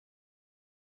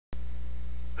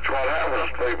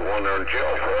people when they're in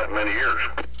jail for that many years.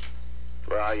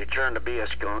 Well, you turn to be a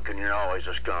skunk, and you're always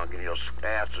a skunk, and your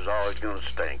ass is always going to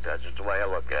stink. That's just the way I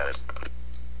look at it.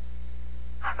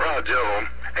 Right, Joe.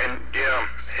 And, yeah,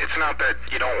 it's not that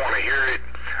you don't want to hear it,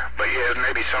 but, yeah,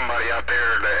 maybe somebody out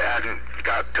there that hadn't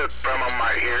got took from them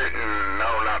might hear it and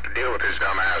know not to deal with this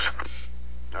dumbass.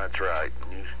 That's right.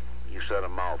 You said a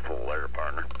mouthful there,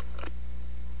 partner.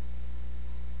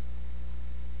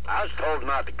 I was told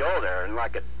not to go there, and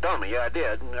like a dummy, I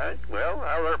did. And I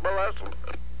learned my lesson.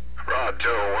 Right, Joe.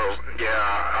 Well,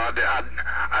 yeah,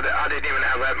 I didn't even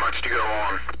have that much to go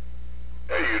on.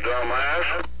 Hey, you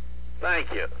dumbass.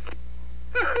 Thank you.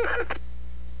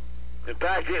 In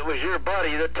fact, it was your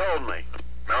buddy that told me.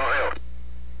 Oh,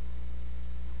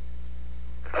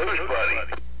 hell. Whose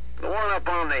buddy? The one up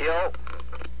on the hill.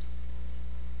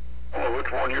 Oh,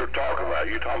 which one you're talking about?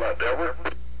 You talking about Delbert?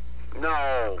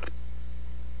 No.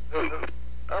 Who?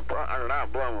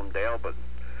 Not Bloomingdale, but...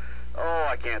 Oh,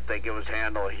 I can't think of his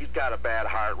handle. He's got a bad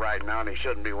heart right now, and he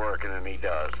shouldn't be working, and he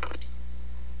does.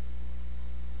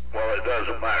 Well, it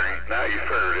doesn't matter. Now you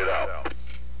figured it out.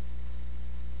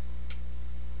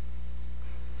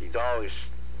 He's always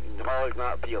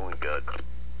not feeling good.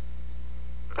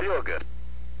 Feel good.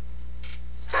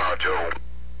 Right, Joe.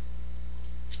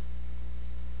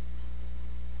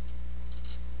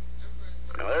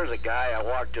 Now, there's a guy, I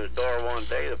walked to his door one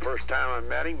day, the first time I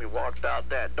met him, he walked out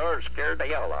that door and scared the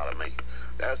hell out of me.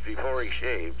 That's before he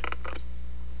shaved.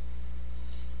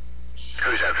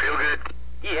 Who's that, Feel Good?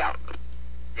 Yeah.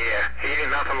 Yeah, he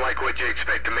ain't nothing like what you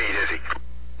expect to meet, is he?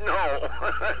 No,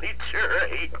 he sure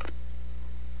ain't.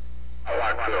 I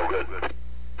like Feel Good.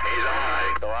 He's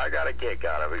alright. So I got a kick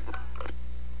out of him.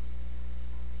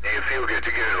 Hey, Feel Good's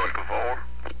a good one before.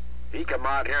 He come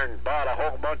out here and bought a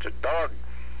whole bunch of dog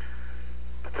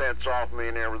fence off me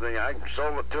and everything. I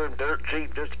sold it to him dirt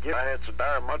cheap just to get. I had so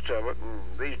darn much of it, and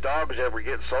these dogs ever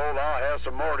get sold, I'll have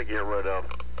some more to get rid of.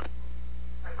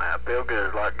 I feel good.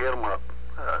 It's like get them up.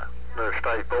 They're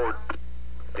straightforward.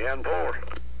 10-4.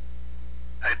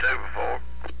 Ain't they before?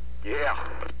 Yeah.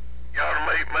 You ought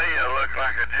to meet me. I look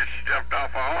like I just jumped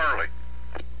off a Harley.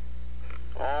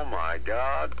 Oh my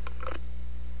God.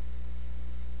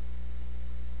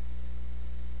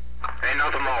 Ain't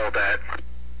nothing wrong with that.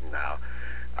 No.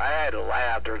 I had to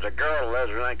laugh. There's a girl that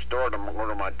lives next door to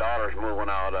where my daughter's moving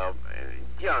out of.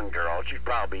 A young girl. She's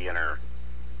probably in her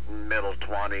middle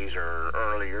 20s or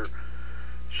earlier.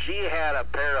 She had a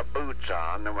pair of boots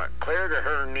on that went clear to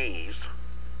her knees.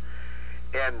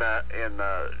 And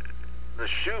the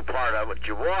shoe part of it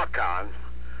you walk on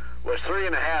was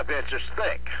 3.5 inches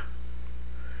thick.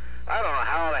 I don't know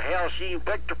how the hell she even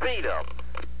picked her feet up.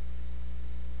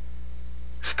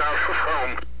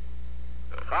 Styrofoam.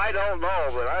 I don't know,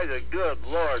 but I said, good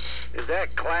Lord, is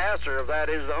that class or if that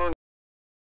is